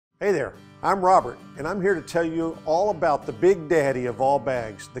Hey there, I'm Robert, and I'm here to tell you all about the big daddy of all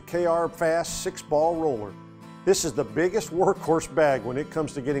bags, the KR Fast 6-Ball Roller. This is the biggest workhorse bag when it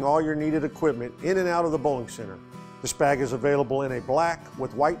comes to getting all your needed equipment in and out of the bowling center. This bag is available in a black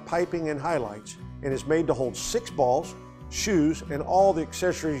with white piping and highlights and is made to hold 6 balls, shoes, and all the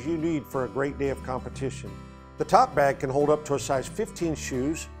accessories you need for a great day of competition. The top bag can hold up to a size 15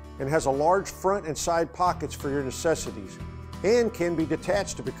 shoes and has a large front and side pockets for your necessities, and can be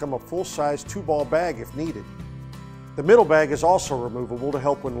detached to become a full-size 2-ball bag if needed. The middle bag is also removable to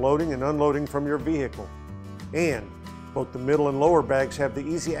help when loading and unloading from your vehicle. And both the middle and lower bags have the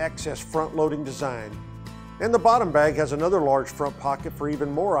easy access front loading design. And the bottom bag has another large front pocket for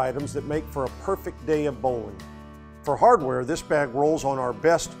even more items that make for a perfect day of bowling. For hardware, this bag rolls on our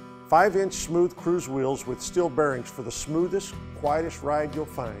best 5-inch smooth cruise wheels with steel bearings for the smoothest, quietest ride you'll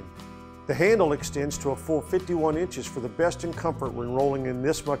find. The handle extends to a full 51 inches for the best in comfort when rolling in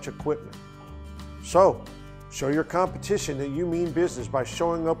this much equipment. So, show your competition that you mean business by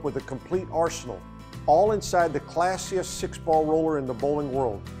showing up with a complete arsenal, all inside the classiest 6-ball roller in the bowling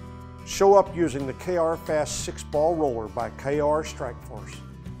world. Show up using the KR Fast 6-Ball Roller by KR Strikeforce.